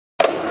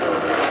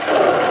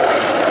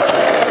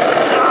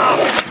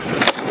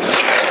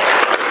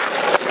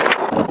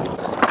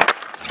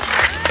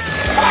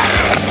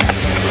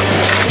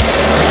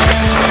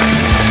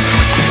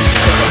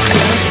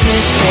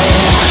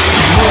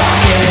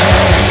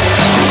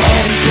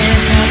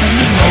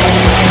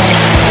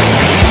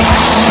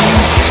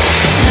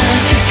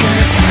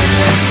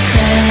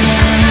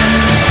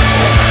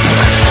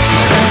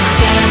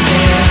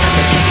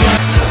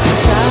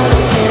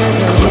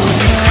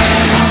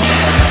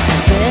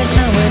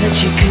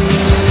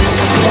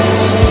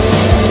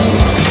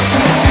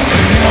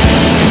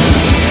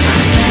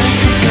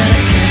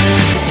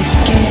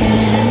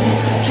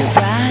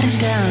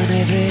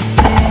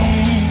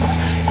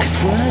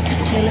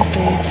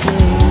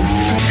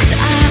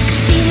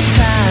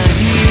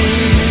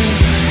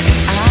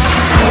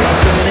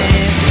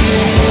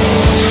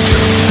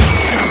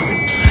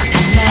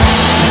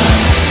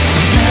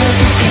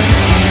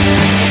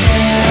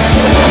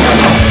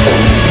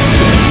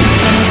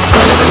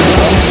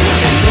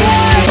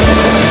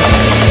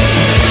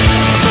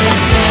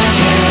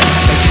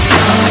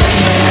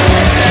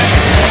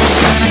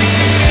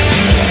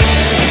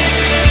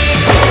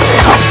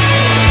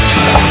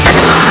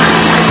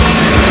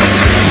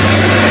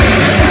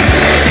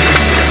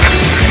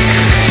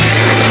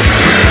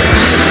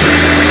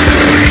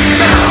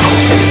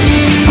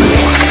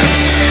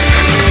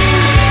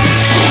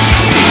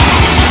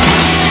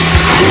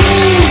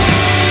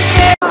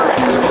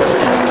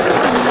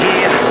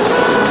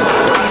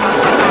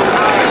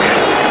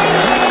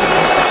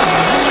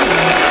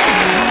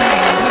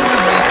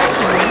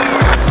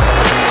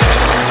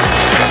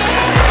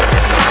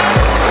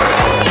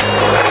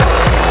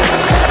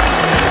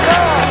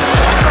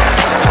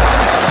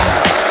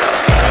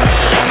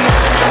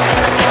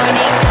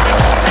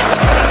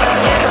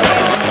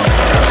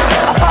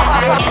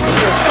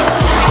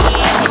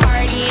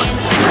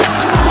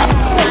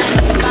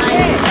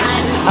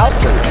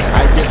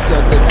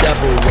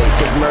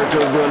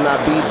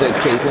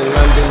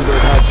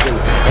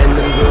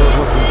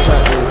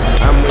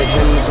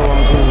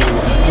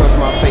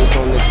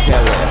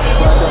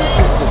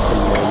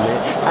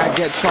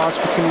charge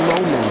for some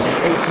roaming.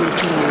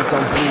 AT&T is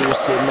some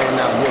bullshit, man.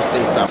 I wish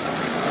they stopped.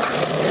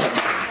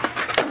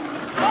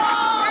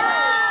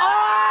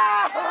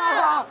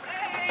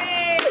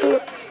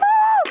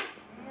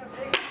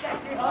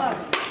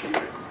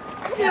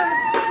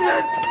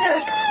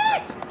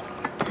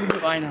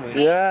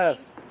 Finally.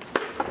 Yes.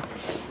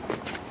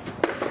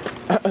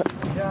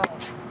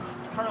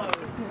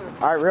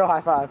 All right, real high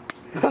five.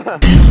 We're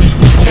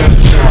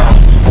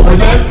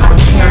then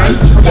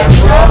martinez, then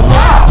we're all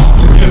loud.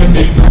 We're gonna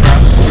make the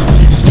rest of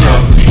these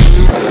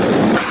zombies.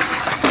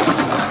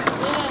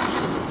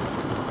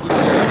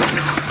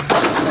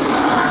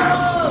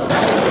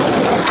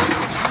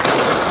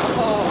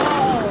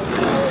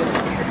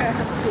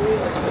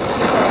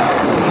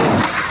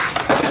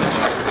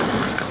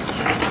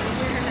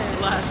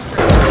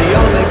 The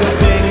only good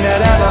thing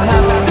that ever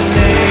happened to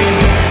me.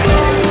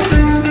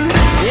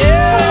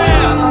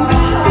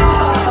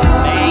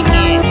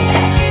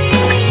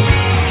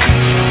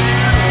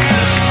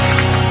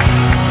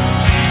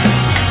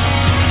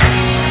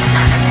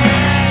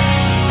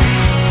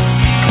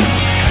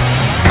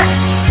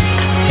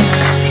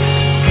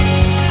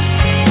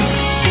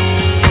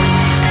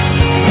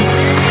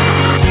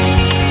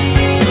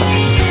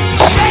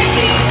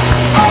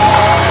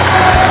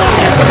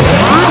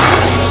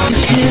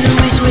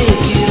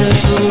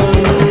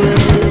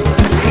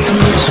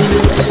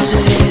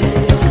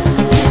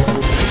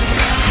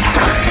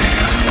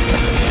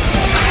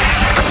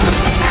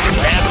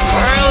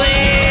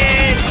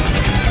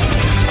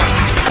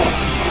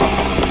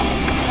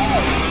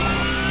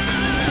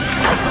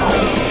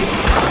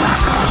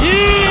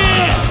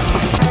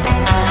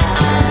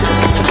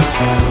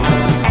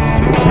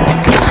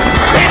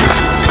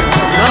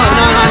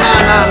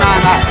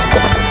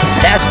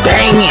 That's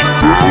banging.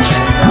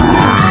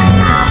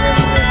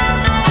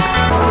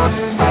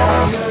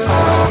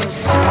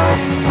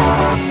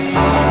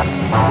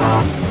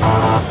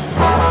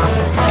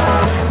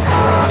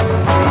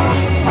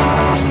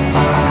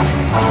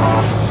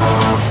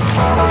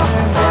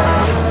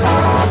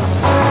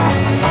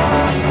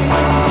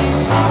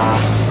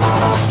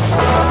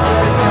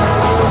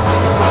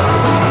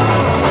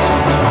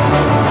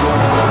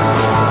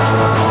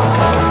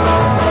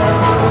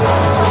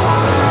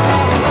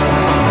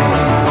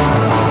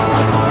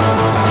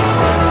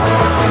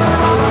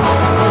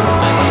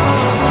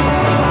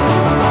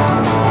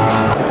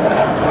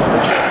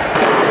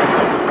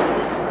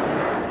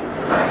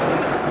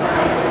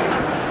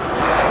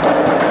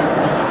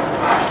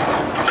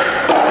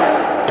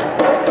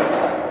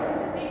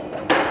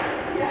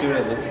 See what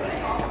it looks like.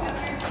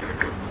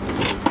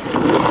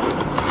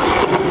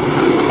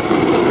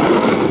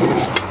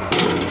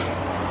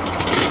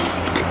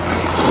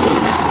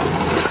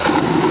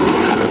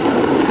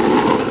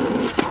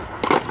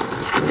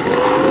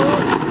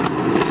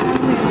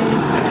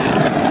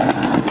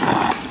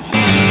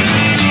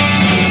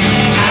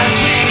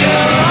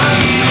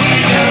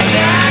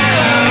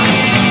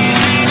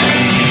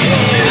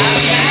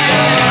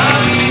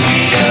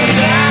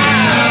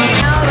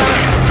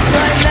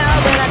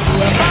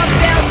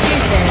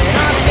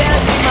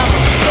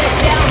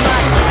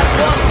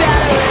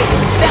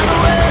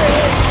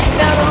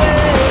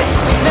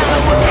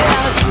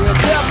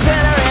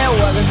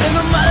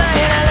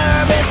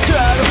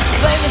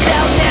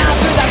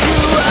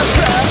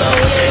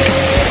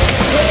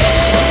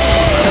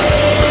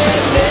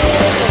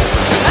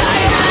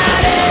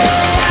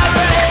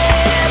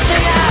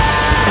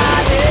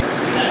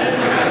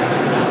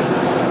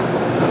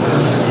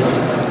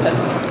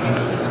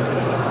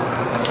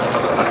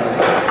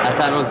 I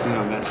thought it was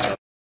gonna mess up.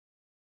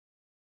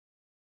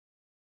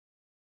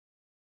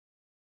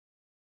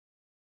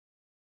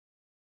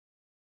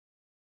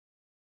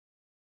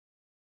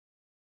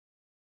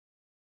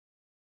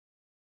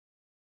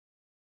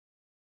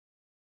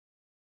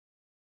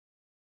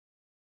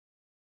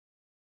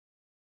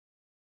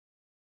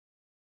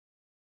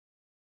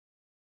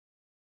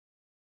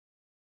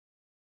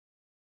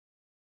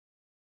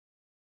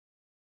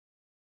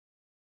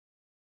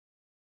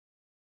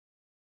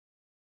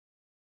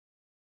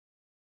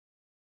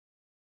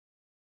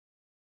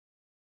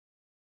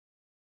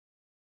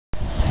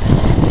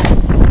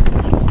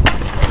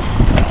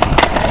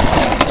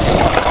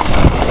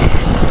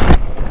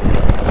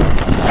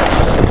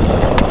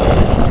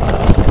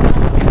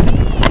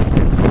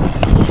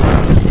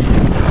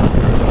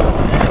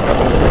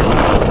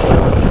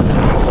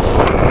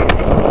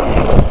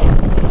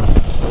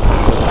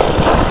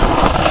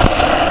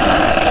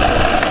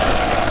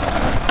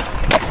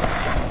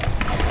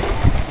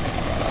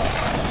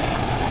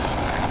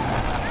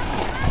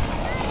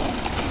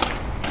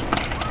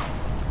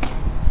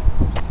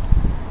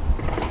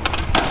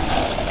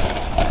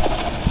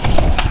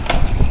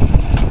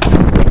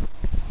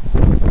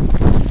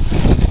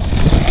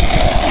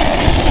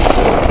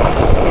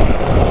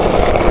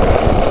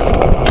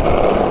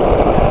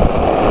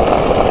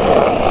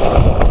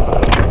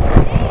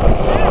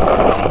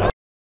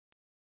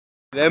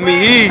 Let me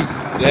eat.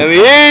 Let me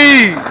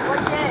eat.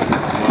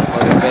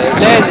 Motherfucker better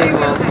landing,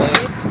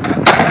 motherfucker.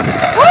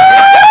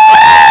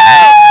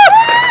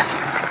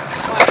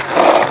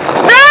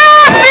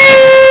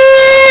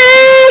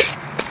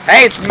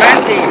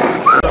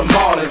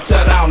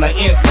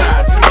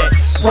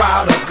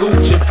 Prada,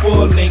 Gucci,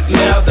 full link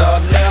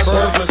leather,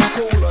 burgers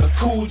cooler,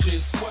 cool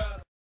just swell.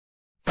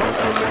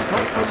 Hustling,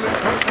 hustling,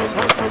 hustling,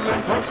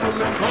 hustling,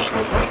 hustling,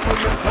 hustling,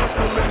 hustling,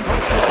 hustling,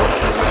 hustling,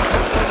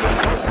 hustling,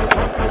 hustling,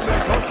 hustling,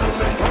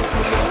 hustling,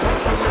 hustling,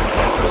 hustling,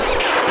 hustling.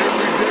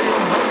 Every day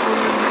I'm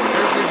hustling,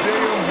 every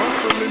day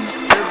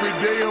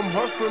I'm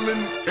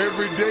hustling,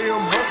 every day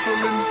I'm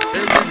hustling,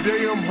 every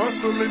day I'm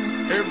hustling,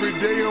 every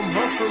day I'm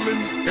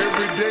hustling,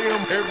 every day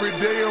I'm hustling,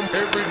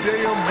 every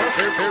day I'm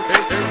hustling,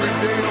 every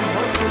day I'm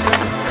hustling,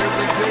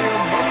 every day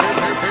I'm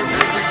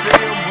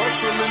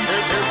hustling,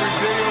 every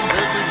day I'm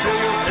hustling,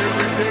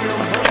 every day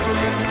I'm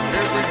hustling,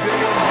 every day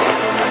I'm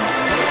hustling,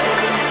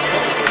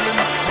 hustling,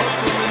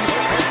 hustling,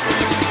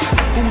 hustling.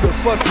 Who the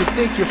fuck you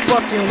think you're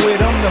fucking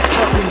with? I'm the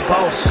fucking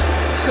boss.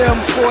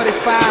 745,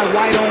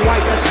 white on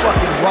white, that's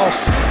fucking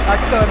Ross. I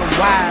cut them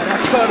wide, I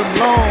cut them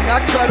long, I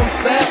cut them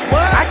fat.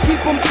 I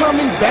keep them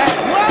coming back,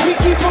 we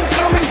keep them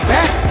coming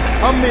back.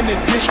 I'm in the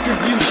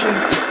distribution,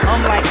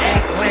 I'm like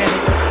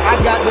Atlantic. I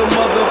got the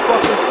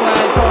motherfuckers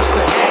flying across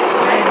the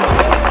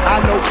Atlantic.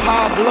 I know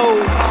Pablo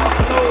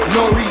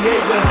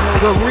Noriega,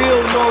 the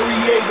real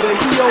Noriega.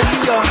 He owe me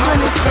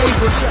 100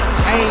 favors.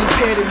 I ain't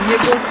petty,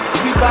 nigga.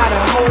 We buy the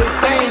whole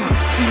thing.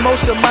 See,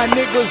 most of my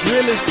niggas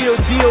really still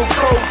deal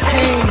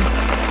cocaine.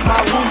 My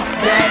roof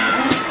back,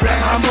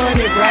 my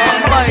money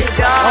right.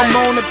 I'm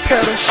on the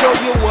pedal, show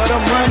you what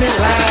I'm running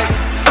like.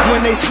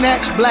 When they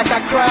snatch black, I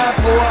cry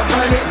for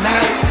 100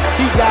 nights.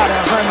 He got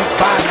 100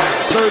 bodies,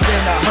 serving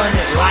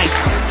 100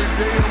 lives. Every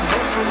day I'm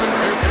hustling,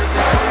 every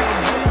day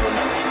I'm hustling,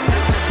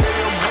 every day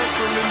I'm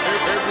hustling,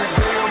 every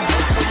day I'm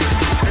hustling,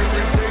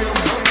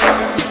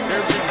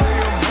 every day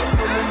I'm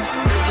hustling,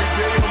 every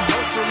day I'm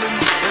hustling,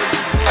 every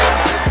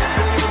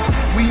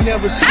day. We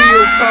never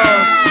steal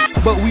cars,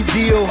 but we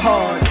deal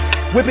hard.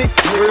 Whip it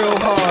real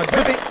hard,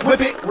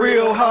 whip it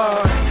real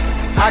hard.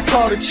 I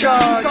call the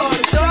charge,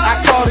 I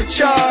call the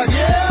charge.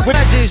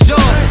 Is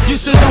yours.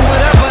 Used to do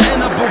whatever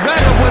in a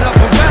Beretta with a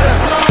Beretta.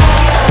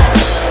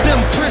 Them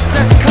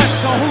princess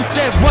cuts on who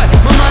said what.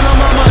 My mind on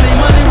my money,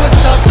 money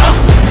what's up?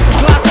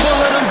 Block full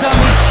of them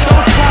dummies.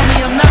 Don't try me,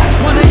 I'm not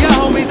one of your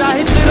homies.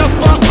 I hit you the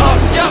fuck up.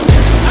 Yup.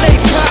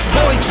 State block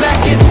boys back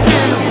in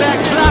tandem. Back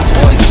block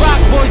boys, rock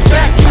boys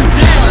back you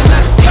down.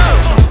 Let's go.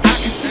 I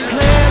can see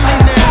clearly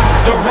now.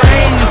 The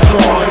rain is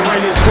gone, the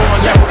rain is gone.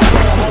 Yes,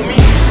 homie.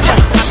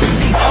 Yes, I can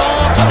see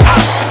all the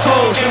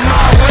obstacles In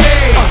my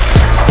way.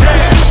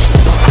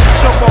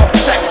 Choke off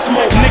sex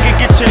smoke, nigga,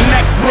 get your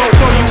neck broke.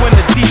 Throw you in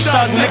the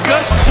D-Thug,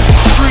 nigga.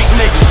 Street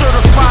nigga,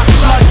 certified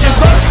slug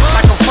givers.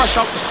 Like I'm fresh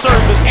out the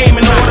service,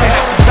 aiming over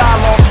 $50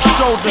 off your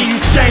shoulder. You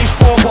change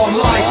for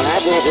life.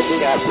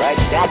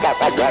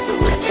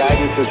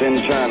 Guidance is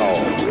internal.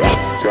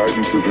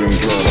 Guidance is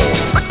internal.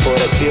 For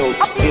the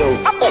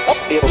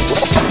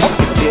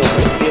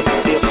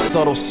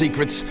Subtle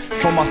secrets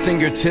from my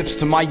fingertips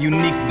to my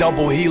unique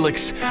double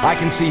helix. I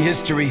can see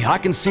history, I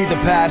can see the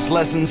past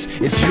lessons.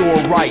 It's your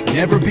right,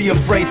 never be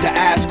afraid to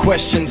ask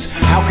questions.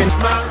 How can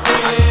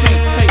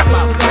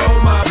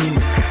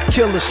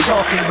Killers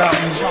talking about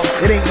me,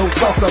 it ain't no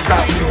talk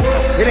about me.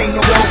 It ain't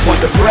no Want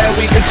the bread,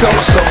 we can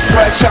toast. So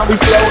fresh how we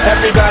flow,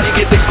 everybody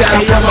get the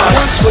style from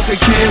us. Was a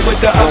kid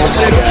with the other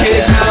little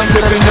kids, now I'm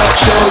ripping up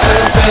shows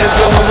and fans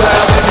going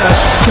wild with us.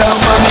 Tell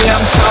mommy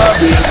I'm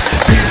sorry,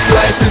 this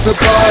life is a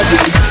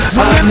party.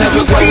 I'm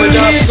never growing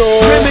up.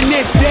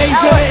 Reminisce days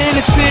of the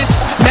innocence.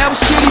 Now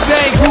it's Kitty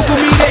Bay, Google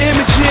me the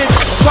images.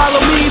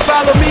 Follow me,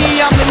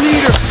 I'm the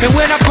leader. And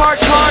when I park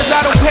cars,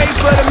 I don't pay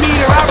for the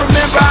meter. I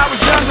remember I was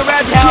younger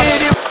as a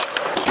kid.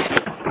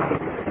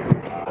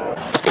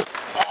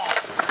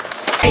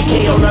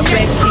 AK on the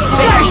backseat,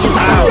 baby, it's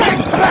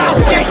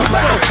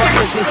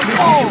motherfuckers, it's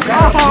Lizzie, you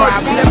got a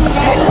problem.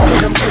 Heads to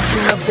them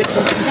original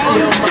victims, we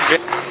still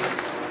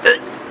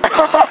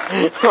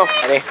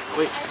Ready?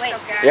 Wait.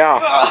 Yeah.